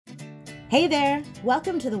Hey there!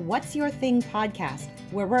 Welcome to the What's Your Thing podcast,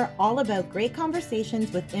 where we're all about great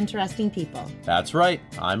conversations with interesting people. That's right.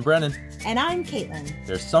 I'm Brennan. And I'm Caitlin.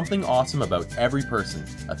 There's something awesome about every person,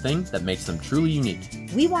 a thing that makes them truly unique.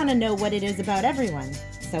 We want to know what it is about everyone,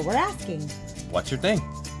 so we're asking, What's your thing?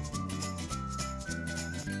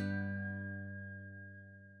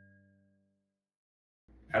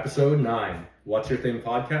 Episode 9, What's Your Thing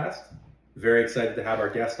podcast. Very excited to have our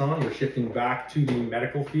guest on. We're shifting back to the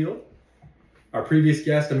medical field. Our previous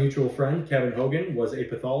guest, a mutual friend, Kevin Hogan, was a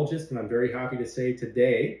pathologist, and I'm very happy to say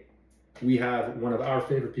today we have one of our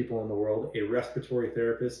favorite people in the world, a respiratory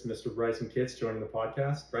therapist, Mr. Bryson Kitts, joining the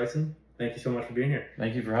podcast. Bryson, thank you so much for being here.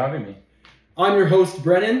 Thank you for having me. I'm your host,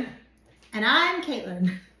 Brennan. And I'm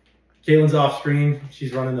Caitlin. Caitlin's off screen.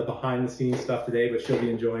 She's running the behind the scenes stuff today, but she'll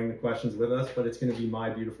be enjoying the questions with us. But it's going to be my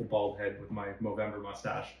beautiful bald head with my Movember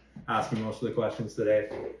mustache asking most of the questions today.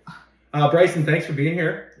 Bryson, thanks for being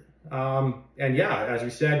here. And yeah, as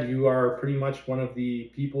we said, you are pretty much one of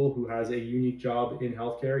the people who has a unique job in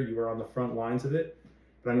healthcare. You are on the front lines of it,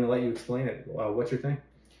 but I'm going to let you explain it. What's your thing?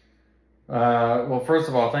 Well, first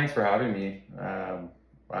of all, thanks for having me.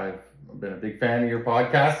 I've been a big fan of your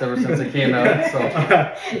podcast ever since it came out. So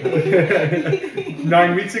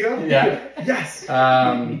 9 weeks ago? Yeah. Yes.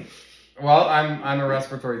 Well, I'm a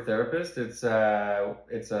respiratory therapist. It's in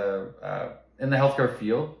the healthcare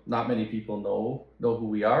field. Not many people know who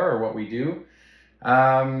we are or what we do.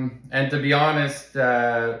 And to be honest,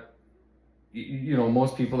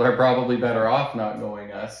 most people are probably better off not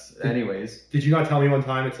knowing us anyways. Did you not tell me one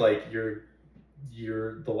time it's like you're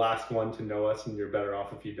the last one to know us and you're better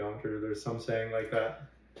off if you don't, or there's some saying like that?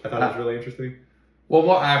 I thought it was really interesting. Well,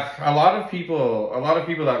 a lot of people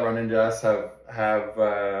that run into us are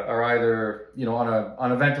either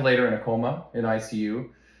on a ventilator in a coma in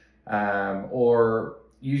ICU, or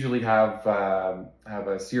usually have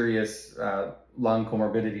a serious lung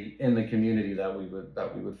comorbidity in the community that we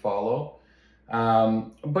would follow.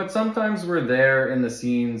 But sometimes we're there in the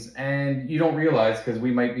scenes and you don't realize because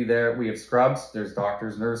we might be there. We have scrubs. There's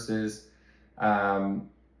doctors, nurses. Like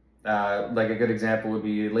a good example would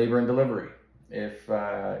be labor and delivery. If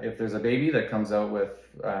there's a baby that comes out with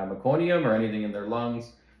meconium or anything in their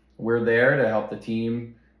lungs, we're there to help the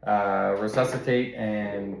team resuscitate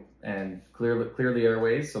and clear the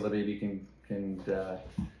airways so the baby can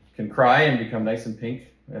cry and become nice and pink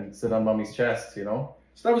and sit on mommy's chest, So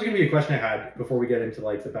that was going to be a question I had before we get into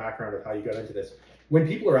like the background of how you got into this. When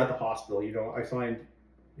people are at the hospital, I find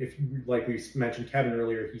if you, like we mentioned Kevin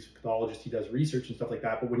earlier, he's a pathologist, he does research and stuff like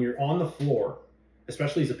that. But when you're on the floor,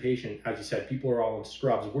 especially as a patient, as you said, people are all in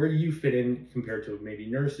scrubs. Where do you fit in compared to maybe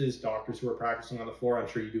nurses, doctors who are practicing on the floor? I'm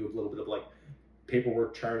sure you do a little bit of like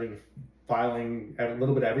paperwork, charting, filing, a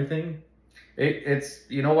little bit of everything. It's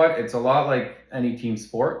a lot like any team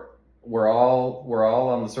sport. We're all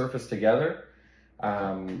on the surface together.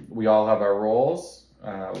 We all have our roles.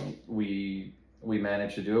 We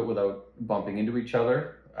manage to do it without bumping into each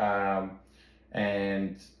other.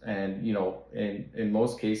 And in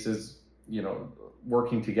most cases,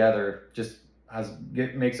 working together just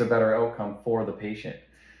makes a better outcome for the patient.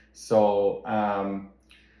 So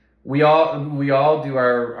we all do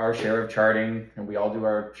our share of charting, and we all do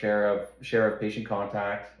our share of patient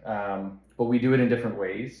contact. But we do it in different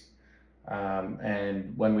ways.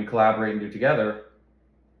 And when we collaborate and do together,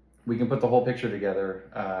 we can put the whole picture together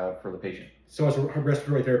for the patient. So as a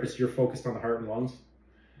respiratory therapist, you're focused on the heart and lungs?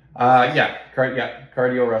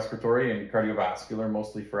 Cardiorespiratory and cardiovascular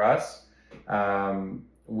mostly for us.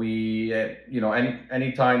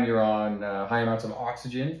 Anytime you're on high amounts of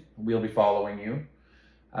oxygen, we'll be following you.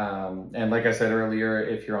 And like I said earlier,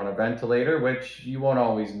 if you're on a ventilator, which you won't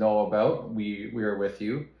always know about, we are with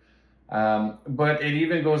you. But it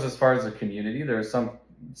even goes as far as the community. There are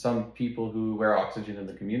some people who wear oxygen in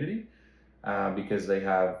the community because they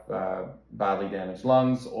have badly damaged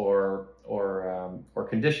lungs or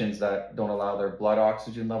conditions that don't allow their blood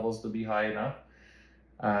oxygen levels to be high enough.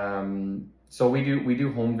 So we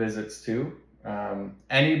do home visits too.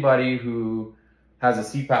 Anybody who has a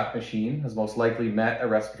CPAP machine has most likely met a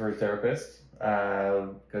respiratory therapist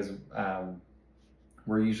because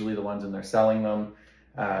we're usually the ones in there selling them,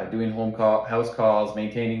 doing house calls,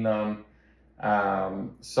 maintaining them.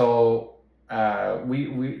 There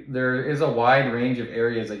is a wide range of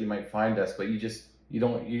areas that you might find us, but I guess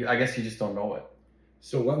you just don't know it.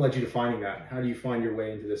 So what led you to finding that? How do you find your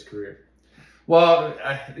way into this career? Well,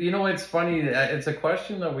 it's funny. It's a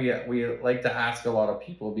question that we like to ask a lot of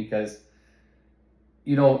people because,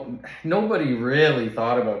 nobody really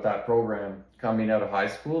thought about that program coming out of high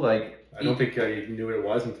school. Like I don't think I knew what it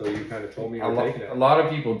was until you kind of told me you were taking it. A lot of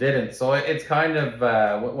people didn't. So it's kind of,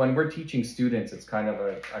 when we're teaching students, it's kind of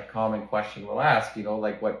a common question we'll ask,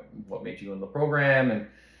 like what made you in the program and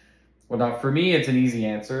whatnot. For me, it's an easy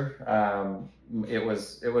answer. It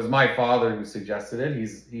was my father who suggested it.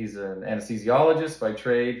 He's an anesthesiologist by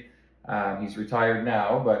trade. He's retired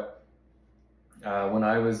now, but when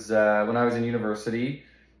I was in university,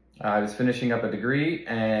 I was finishing up a degree,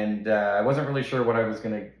 and I wasn't really sure what I was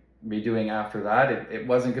going to be doing after that. It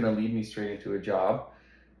wasn't going to lead me straight into a job,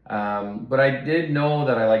 but I did know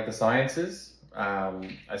that I liked the sciences,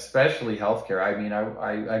 especially healthcare. I mean,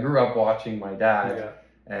 I grew up watching my dad,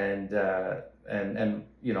 and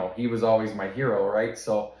he was always my hero, right?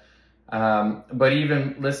 So, but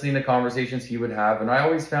even listening to conversations he would have, and I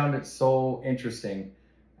always found it so interesting.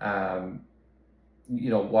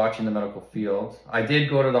 Watching the medical field. I did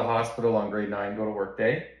go to the hospital on grade 9, go to work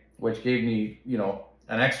day, which gave me,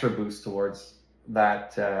 an extra boost towards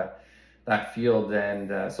that field.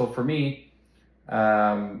 And so for me,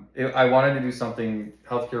 I wanted to do something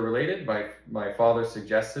healthcare related. My father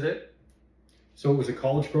suggested it. So it was a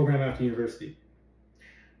college program after university?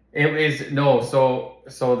 It is, no. So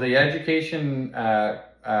the education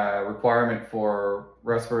requirement for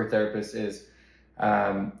respiratory therapists is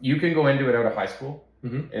you can go into it out of high school.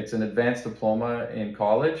 Mm-hmm. It's an advanced diploma in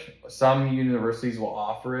college. Some universities will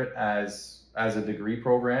offer it as a degree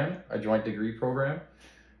program, a joint degree program.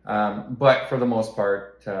 But for the most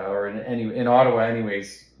part, or in Ottawa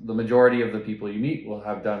anyways, the majority of the people you meet will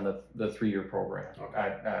have done the 3-year program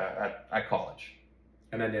at college.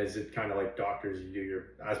 And then is it kind of like doctors,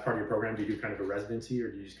 as part of your program, do you do kind of a residency,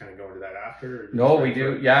 or do you just kind of go into that after? No, we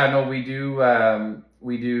do.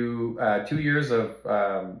 We do 2 years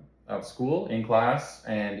of school in class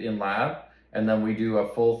and in lab, and then we do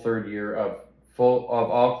a full 3rd year of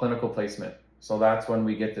all clinical placement. So that's when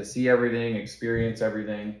we get to see everything, experience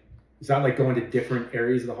everything. Is that like going to different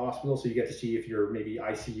areas of the hospital? So you get to see if you're maybe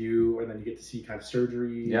ICU, and then you get to see kind of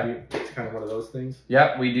surgery. Yeah, it's kind of one of those things.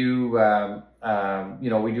 Yeah, we do.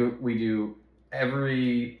 We do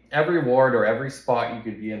every ward or every spot you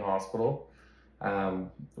could be in hospital.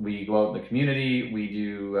 We go out in the community. We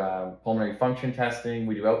do pulmonary function testing.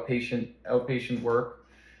 We do outpatient work.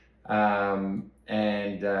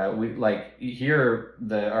 We like here,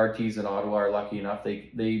 the RTs in Ottawa are lucky enough. They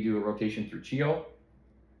do a rotation through CHEO.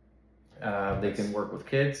 They can work with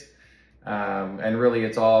kids, and really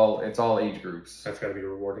it's all age groups. That's got to be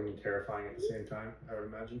rewarding and terrifying at the same time, I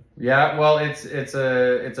would imagine. Yeah, well, it's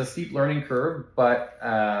a steep learning curve, but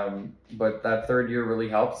that 3rd year really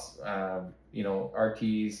helps.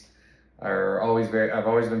 RTs are always I've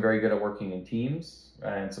always been very good at working in teams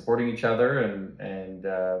and supporting each other, and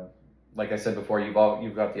like I said before, you've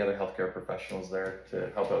got the other healthcare professionals there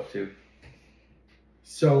to help out too.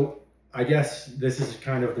 So I guess this is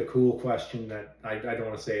kind of the cool question that I don't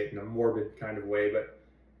want to say it in a morbid kind of way, but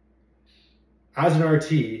as an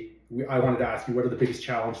RT, I wanted to ask you, what are the biggest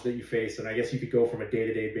challenges that you face? And I guess you could go from a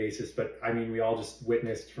day-to-day basis, but I mean, we all just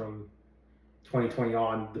witnessed from 2020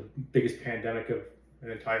 on the biggest pandemic of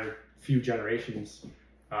an entire few generations.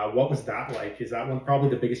 What was that like? Is that one probably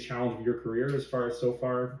the biggest challenge of your career as far as so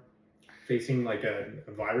far facing like a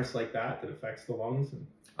virus like that affects the lungs?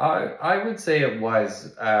 I would say it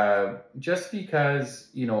was, just because,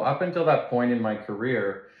 up until that point in my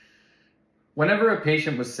career, whenever a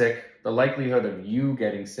patient was sick, the likelihood of you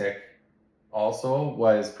getting sick also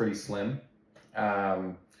was pretty slim.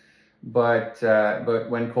 But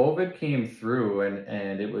when COVID came through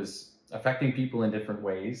and it was affecting people in different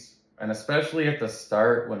ways, and especially at the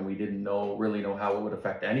start when we didn't really know how it would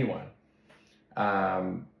affect anyone,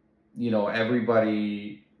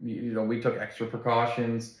 everybody, we took extra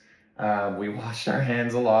precautions. We washed our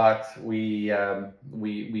hands a lot. We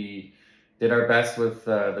did our best with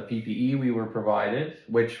the PPE we were provided,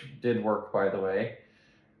 which did work, by the way.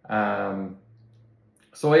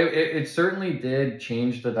 So it certainly did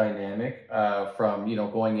change the dynamic from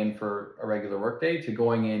going in for a regular work day to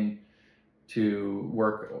going in to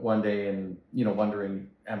work one day and wondering,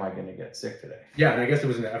 am I going to get sick today? Yeah, and I guess it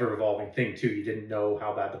was an ever-evolving thing too. You didn't know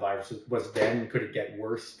how bad the virus was then. Could it get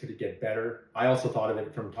worse? Could it get better? I also thought of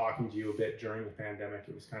it from talking to you a bit during the pandemic.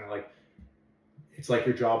 It was kind of like, it's like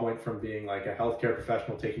your job went from being like a healthcare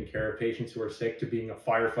professional taking care of patients who are sick to being a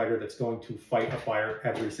firefighter that's going to fight a fire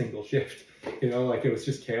every single shift. Like it was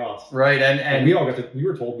just chaos. Right, and we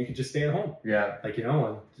were told we could just stay at home. Yeah.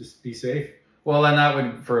 And just be safe. Well, and that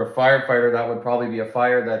would, for a firefighter, that would probably be a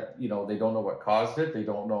fire that, they don't know what caused it. They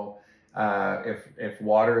don't know if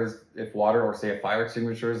water or say a fire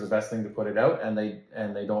extinguisher is the best thing to put it out, and they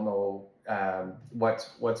don't know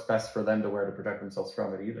what's best for them to wear to protect themselves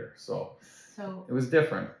from it either. So it was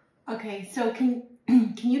different. Okay, so can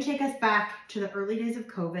you take us back to the early days of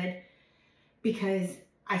COVID? Because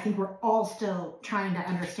I think we're all still trying to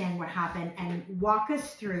understand what happened, and walk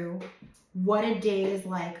us through what a day is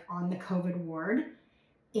like on the COVID ward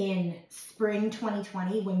in spring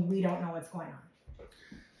 2020 when we don't know what's going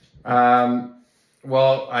on.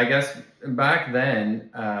 Well, I guess back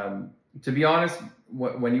then, to be honest,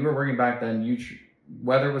 when you were working back then,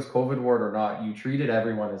 whether it was COVID ward or not, you treated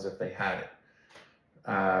everyone as if they had it,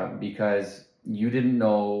 because you didn't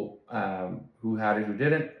know who had it, who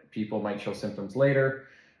didn't. People might show symptoms later.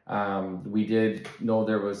 We did know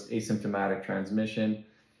there was asymptomatic transmission.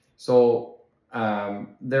 So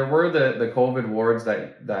there were the COVID wards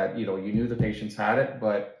that you knew the patients had it,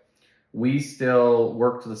 but we still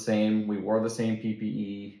worked the same. We wore the same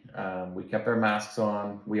PPE. We kept our masks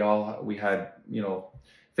on. We had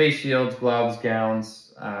face shields, gloves,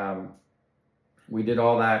 gowns. We did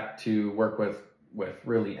all that to work with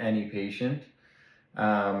really any patient.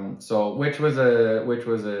 So which was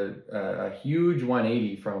a huge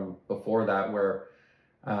 180 from before that, where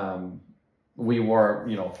we wore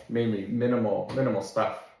mainly minimal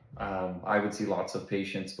stuff. I would see lots of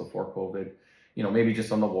patients before COVID, maybe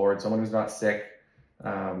just on the ward, someone who's not sick.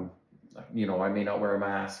 I may not wear a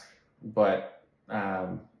mask, but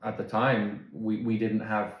at the time we didn't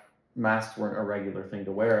have masks, weren't a regular thing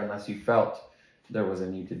to wear unless you felt there was a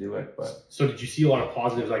need to do it. But so did you see a lot of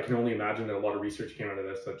positives? I can only imagine that a lot of research came out of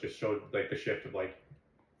this that just showed like the shift of like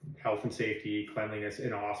health and safety, cleanliness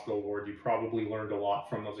in a hospital ward. You probably learned a lot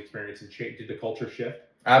from those experiences. Did the culture shift?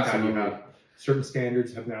 Absolutely. Certain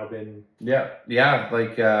standards have now been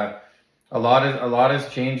like a lot has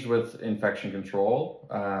changed with infection control.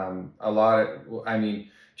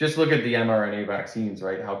 Just look at the mRNA vaccines,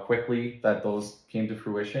 right? How quickly that those came to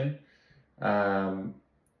fruition.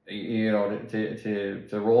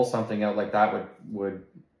 To roll something out like that would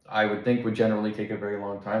generally take a very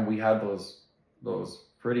long time. We had those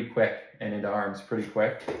pretty quick and into arms pretty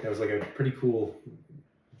quick. It was like a pretty cool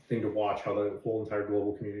thing to watch how the whole entire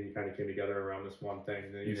global community kind of came together around this one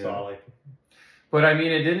thing that you saw like. But I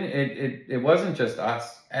mean, it wasn't just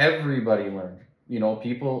us. Everybody learned.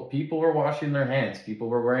 People were washing their hands. People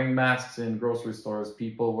were wearing masks in grocery stores.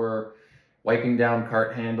 People were wiping down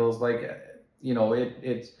cart handles. We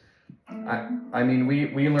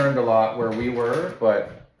learned a lot where we were,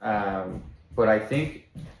 but I think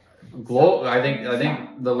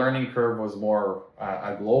the learning curve was more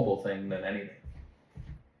a global thing than anything.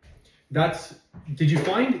 Did you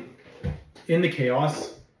find in the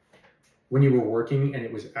chaos when you were working and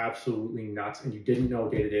it was absolutely nuts and you didn't know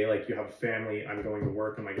day to day, like you have a family, I'm going to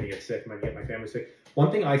work, am I going to get sick, am I going to get my family sick?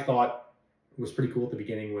 One thing I thought was pretty cool at the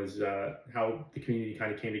beginning was how the community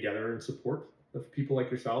kind of came together in support of people like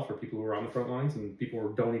yourself or people who were on the front lines, and people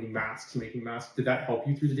were donating masks, making masks. Did that help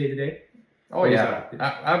you through the day to day? Oh yeah,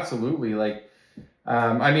 absolutely. Like,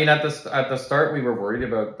 at the start we were worried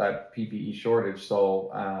about that PPE shortage.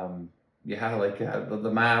 So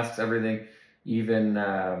the masks, everything, even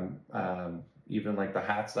like the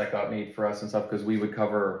hats that got made for us and stuff, because we'd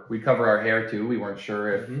cover our hair too. We weren't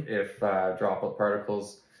sure if droplet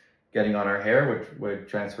particles getting on our hair would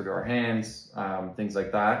transfer to our hands, things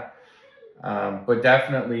like that. But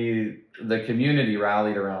definitely the community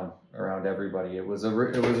rallied around everybody. It was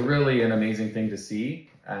really an amazing thing to see.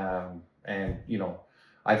 And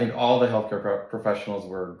I think all the healthcare professionals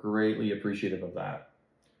were greatly appreciative of that.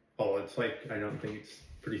 Oh, it's like, I don't think it's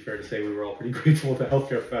pretty fair to say we were all pretty grateful to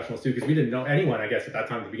healthcare professionals too, because we didn't know anyone, I guess, at that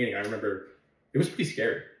time at the beginning. I remember it was pretty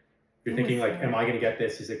scary. You're thinking like, am I going to get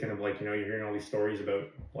this? Is it going to you're hearing all these stories about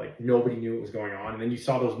like nobody knew what was going on. And then you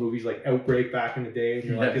saw those movies like Outbreak back in the day. And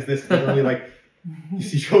you're like, is this literally like, you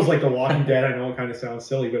see shows like The Walking Dead. I know it kind of sounds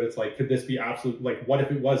silly, but it's like, could this be absolute, like what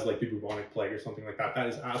if it was like the bubonic plague or something like that? That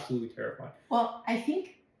is absolutely terrifying. Well, I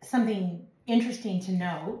think something interesting to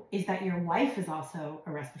know is that your wife is also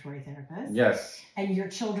a respiratory therapist. Yes. And your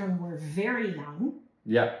children were very young.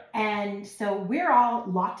 Yeah. And so we're all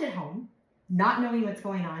locked at home, not knowing what's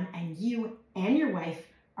going on, and you and your wife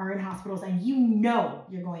are in hospitals and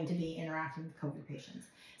you're going to be interacting with COVID patients.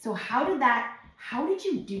 So how did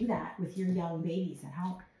you do that with your young babies at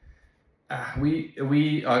home?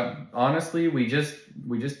 We honestly, we just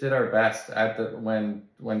did our best when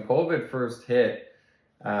COVID first hit.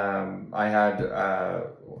 I had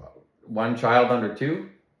one child under 2,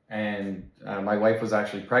 and my wife was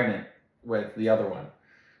actually pregnant with the other one.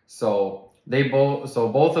 So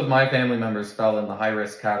both of my family members fell in the high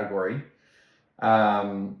risk category.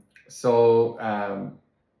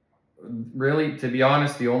 really, to be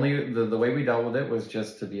honest, the way we dealt with it was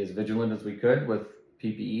just to be as vigilant as we could with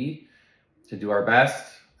PPE, to do our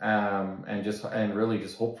best, and really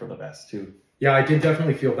just hope for the best too. Yeah, I did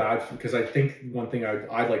definitely feel bad because I think one thing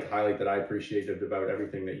I'd like to highlight that I appreciated about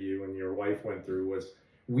everything that you and your wife went through was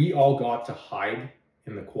we all got to hide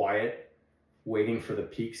in the quiet, waiting for the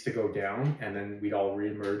peaks to go down, and then we'd all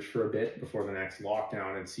reemerge for a bit before the next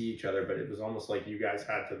lockdown and see each other. But it was almost like you guys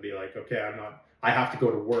had to be like, okay, I have to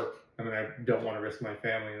go to work, and then I don't want to risk my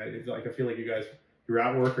family. And it's like I feel like you guys, you're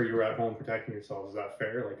at work or you're at home protecting yourselves. Is that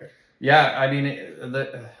fair? Yeah, I mean,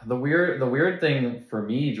 the weird thing for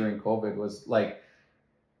me during COVID was like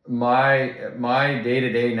my day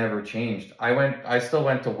to day never changed. I still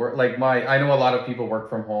went to work. I know a lot of people work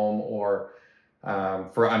from home, or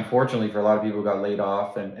unfortunately for a lot of people who got laid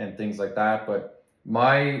off and things like that. But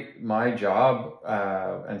my job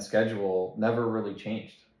and schedule never really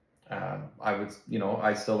changed.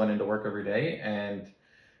 I still went into work every day, and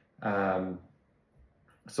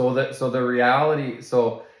so the reality.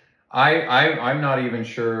 So I'm not even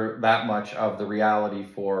sure that much of the reality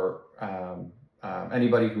for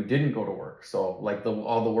anybody who didn't go to work. So like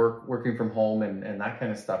all the working from home and that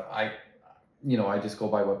kind of stuff. I just go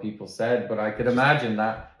by what people said, but I could imagine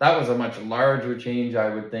that was a much larger change, I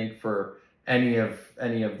would think, for any of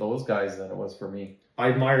those guys than it was for me. I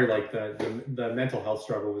admire like the mental health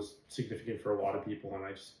struggle was significant for a lot of people, and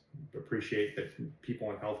I just appreciate that people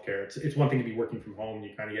in healthcare. It's one thing to be working from home.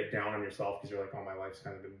 You kind of get down on yourself because you're like, oh, my life's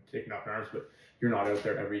kind of been taken up in arms, but you're not out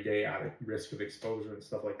there every day at risk of exposure and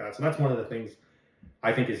stuff like that. So that's one of the things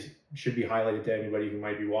I think should be highlighted to anybody who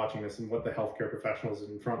might be watching this, and what the healthcare professionals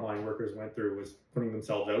and frontline workers went through was putting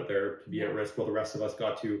themselves out there to be at risk, while the rest of us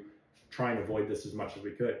got to try and avoid this as much as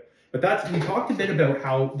we could. But we talked a bit about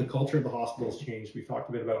how the culture of the hospitals changed. We talked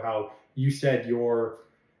a bit about how you said your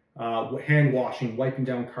hand washing, wiping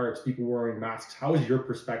down carts, people wearing masks. How has your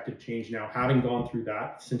perspective changed now, having gone through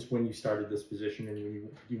that since when you started this position and when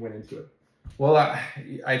you went into it? Well,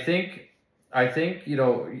 I think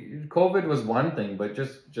COVID was one thing, but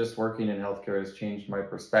just working in healthcare has changed my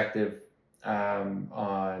perspective I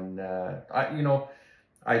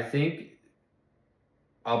think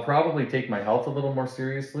I'll probably take my health a little more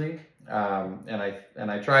seriously, and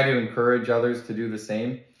I try to encourage others to do the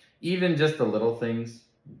same, even just the little things: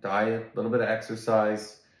 diet, a little bit of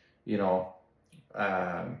exercise,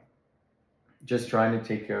 just trying to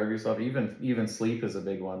take care of yourself. Even sleep is a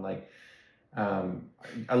big one.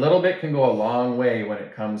 A little bit can go a long way when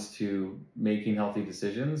it comes to making healthy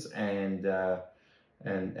decisions, and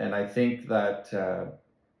I think that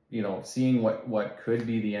seeing what could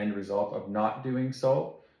be the end result of not doing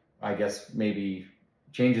so, I guess maybe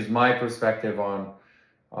changes my perspective on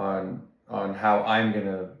how I'm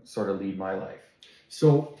gonna sort of lead my life.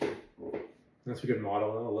 So that's a good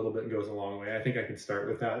model. A little bit goes a long way. I think I can start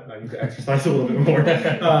with that. I need to exercise a little bit more.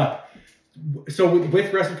 So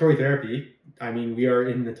with respiratory therapy, I mean, we are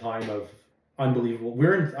in the time of unbelievable.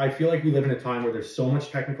 I feel like we live in a time where there's so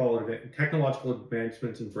much technological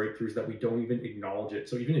advancements and breakthroughs that we don't even acknowledge it.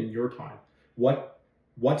 So even in your time,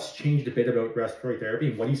 what's changed a bit about respiratory therapy,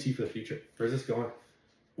 and what do you see for the future? Where's this going?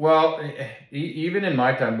 Well, even in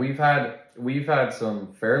my time, we've had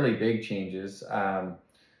some fairly big changes.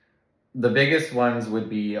 The biggest ones would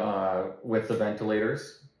be with the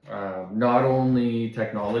ventilators. Not only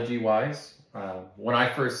technology-wise. When I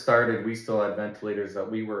first started, we still had ventilators that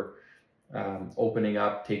we were opening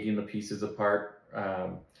up, taking the pieces apart,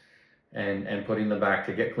 and putting them back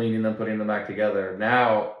cleaning them, putting them back together.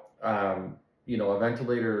 Now, a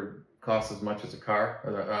ventilator costs as much as a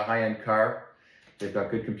high-end car. They've got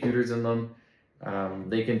good computers in them.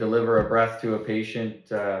 They can deliver a breath to a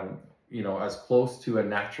patient, as close to a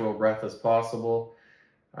natural breath as possible.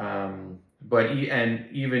 But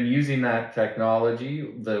even using that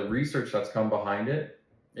technology, the research that's come behind it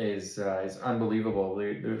is unbelievable.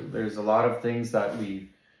 There's a lot of things that we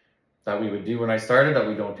would do when I started that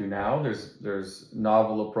we don't do now. There's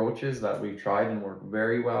novel approaches that we've tried and work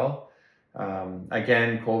very well.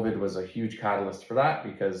 Again, COVID was a huge catalyst for that,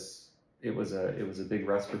 because it was a big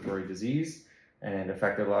respiratory disease and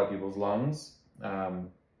affected a lot of people's lungs.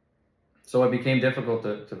 So it became difficult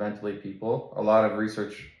to ventilate people. A lot of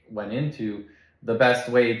research went into the best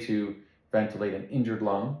way to ventilate an injured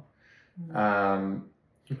lung. And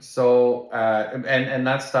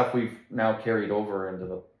that stuff we've now carried over into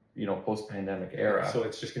the post-pandemic era. So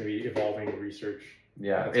it's just going to be evolving research.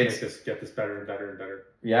 Yeah, let's get this better and better and better.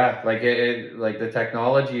 Yeah, like the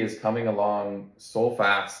technology is coming along so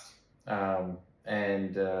fast, and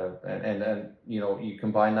you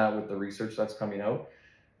combine that with the research that's coming out,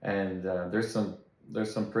 and there's some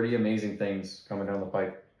pretty amazing things coming down the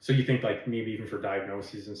pipe. So you think like maybe even for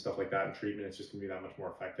diagnoses and stuff like that and treatment, it's just gonna be that much more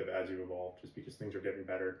effective as you evolve, just because things are getting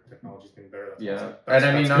better, technology's getting better. That's Yeah, awesome. and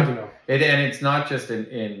I mean, that's good to know. and it's not just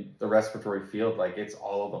in the respiratory field, like it's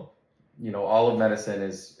all of them. You know, all of medicine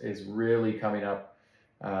is really coming up.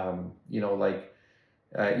 You know, like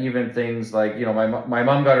even things like, you know, my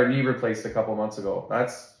mom got her knee replaced a couple months ago.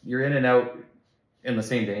 You're in and out in the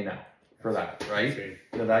same day now for that, right? You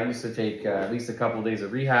know, that used to take at least a couple of days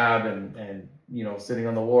of rehab and you know, sitting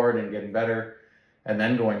on the ward and getting better and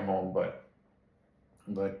then going home. But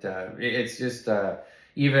it's just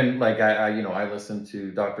even like I listened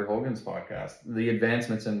to Dr. Hogan's podcast. The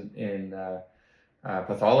advancements in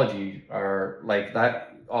pathology are like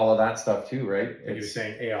that, all of that stuff too, right? Like you were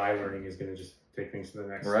saying, AI learning is going to just take things to the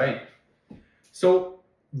next right. step. So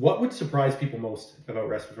what would surprise people most about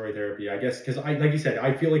respiratory therapy? I guess because like you said,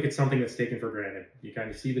 I feel like it's something that's taken for granted. You kind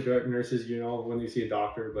of see the nurses, you know, when you see a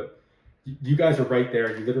doctor, but you guys are right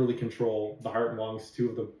there. You literally control the heart and lungs,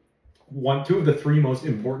 two of the three most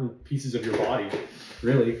important pieces of your body,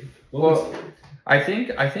 really. I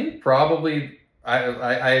think probably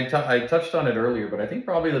I touched on it earlier, but I think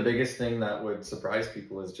probably the biggest thing that would surprise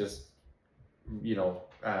people is just, you know,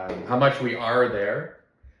 how much we are there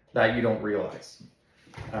that you don't realize.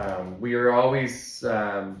 We are always, you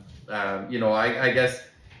know, I guess.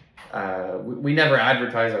 We never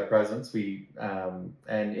advertise our presence. And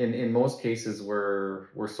in most cases we're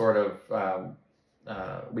sort of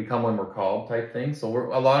we come when we're called type thing.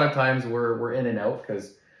 So a lot of times we're in and out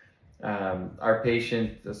because our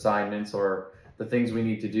patient assignments or the things we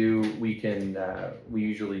need to do, we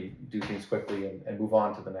usually do things quickly and move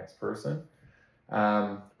on to the next person.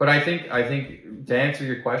 But I think to answer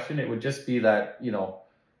your question, it would just be that, you know,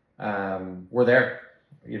 we're there,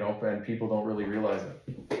 you know, and people don't really realize it.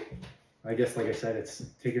 I guess, like I said, it's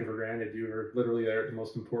taken for granted. You are literally there at the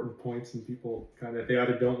most important points, and people kind of, they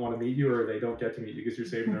either don't want to meet you or they don't get to meet you because you're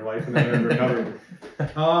saving their life and then they're recovering.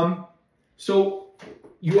 So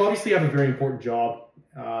you obviously have a very important job.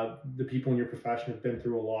 The people in your profession have been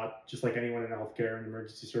through a lot, just like anyone in healthcare and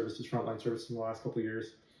emergency services, frontline services in the last couple of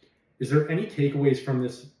years. Is there any takeaways from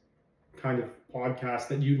this kind of podcast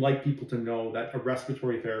that you'd like people to know that a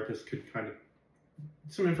respiratory therapist could kind of,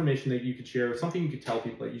 some information that you could share, something you could tell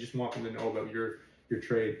people that you just want them to know about your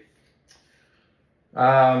trade?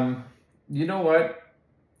 You know what?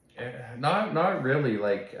 Not really.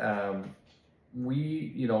 Like,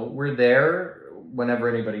 we're there whenever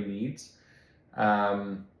anybody needs.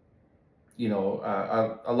 You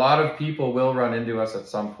know, a lot of people will run into us at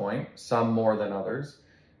some point, some more than others.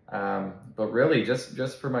 But really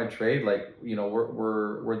just for my trade, like, you know,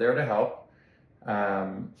 we're there to help.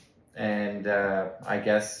 And I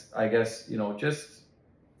guess, you know, just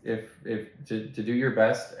if to do your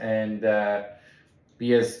best and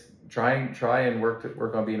be as try and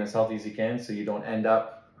work on being as healthy as you can, so you don't end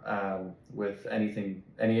up with any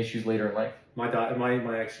issues later in life. My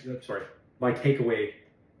takeaway,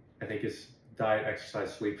 I think, is diet,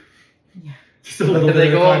 exercise, sleep. Yeah. Just a little bit They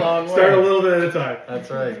at a go time. a long way. Start a little bit at a time. That's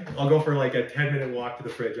right. I'll go for like a 10-minute walk to the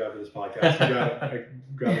fridge after this podcast.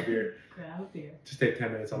 Grab a beer. Grab a beer. Just take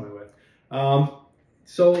 10 minutes on my way.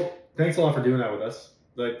 So thanks a lot for doing that with us.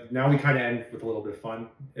 Like, now we kind of end with a little bit of fun.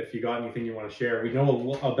 If you got anything you want to share, we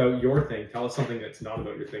know about your thing. Tell us something that's not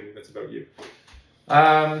about your thing, that's about you.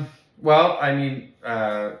 Well, I mean,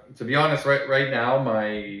 to be honest, right now,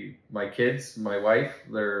 my kids, my wife,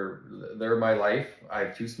 they're my life. I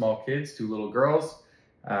have two small kids, two little girls.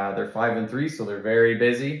 They're 5 and 3, so they're very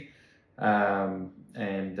busy. And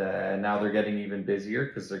now they're getting even busier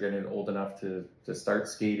because they're getting old enough to start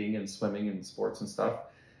skating and swimming and sports and stuff.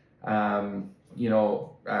 You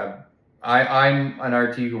know, I'm an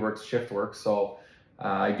RT who works shift work, so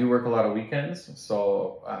I do work a lot of weekends.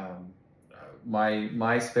 So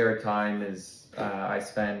my spare time is I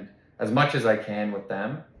spend as much as I can with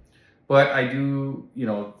them, but I do, you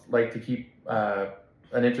know, like to keep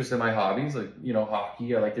an interest in my hobbies, like, you know,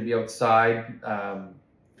 hockey. I like to be outside,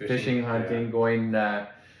 fishing, hunting, yeah.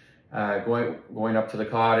 going up to the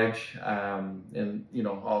cottage, and, you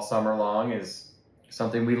know, all summer long is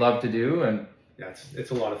something we love to do. And yeah,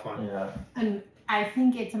 it's a lot of fun. yeah. And I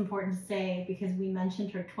think it's important to say, because we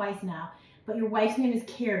mentioned her twice now, but your wife's name is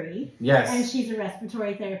Carrie. Yes. And she's a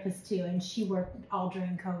respiratory therapist too, and she worked all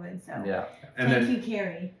during COVID. So Yeah. And thank then, you,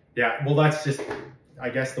 Carrie. yeah, well, that's just, I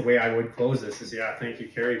guess the way I would close this is, yeah, thank you,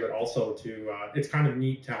 Carrie, but also to, it's kind of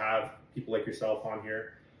neat to have people like yourself on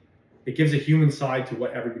here. It gives a human side to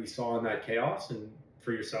what everybody saw in that chaos, and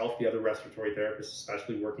for yourself, the other respiratory therapists,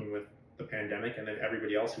 especially working with the pandemic, and then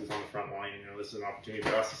everybody else who was on the front line. You know, this is an opportunity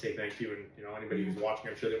for us to say thank you, and, you know, anybody who's watching,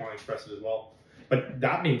 I'm sure they want to express it as well. But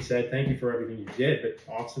that being said, thank you for everything you did. But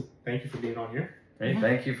also, thank you for being on here. Hey,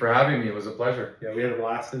 thank you for having me. It was a pleasure. Yeah, we had a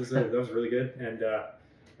blast. That was really good. And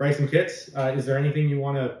Bryson Kitts, is there anything you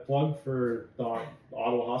want to plug for the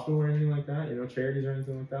Ottawa Hospital or anything like that? Charities or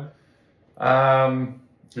anything like that? I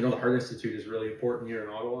know the Heart Institute is really important here in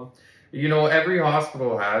Ottawa. Every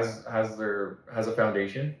hospital has a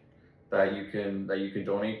foundation that you can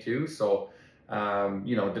donate to. So,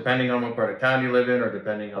 depending on what part of town you live in, or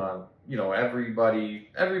depending on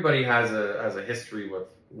everybody has a history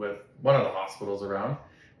with one of the hospitals around.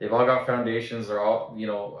 They've all got foundations. They're all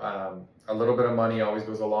a little bit of money always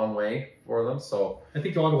goes a long way for them. So I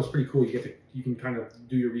think Ottawa's pretty cool. You can kind of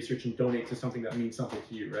do your research and donate to something that means something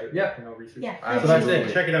to you, right? Yeah. Research. Yeah. So that's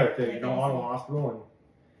it. Check it out. Ottawa Hospital.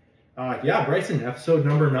 And Bryson, episode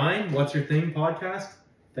number 9, What's Your Thing podcast.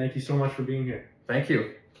 Thank you so much for being here. Thank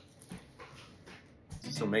you.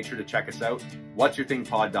 So make sure to check us out.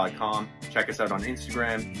 whatsyourthingpod.com. Check us out on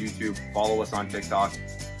Instagram, YouTube. Follow us on TikTok.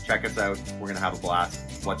 Check us out. We're going to have a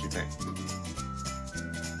blast. What's your thing?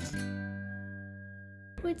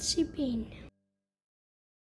 What's your thing?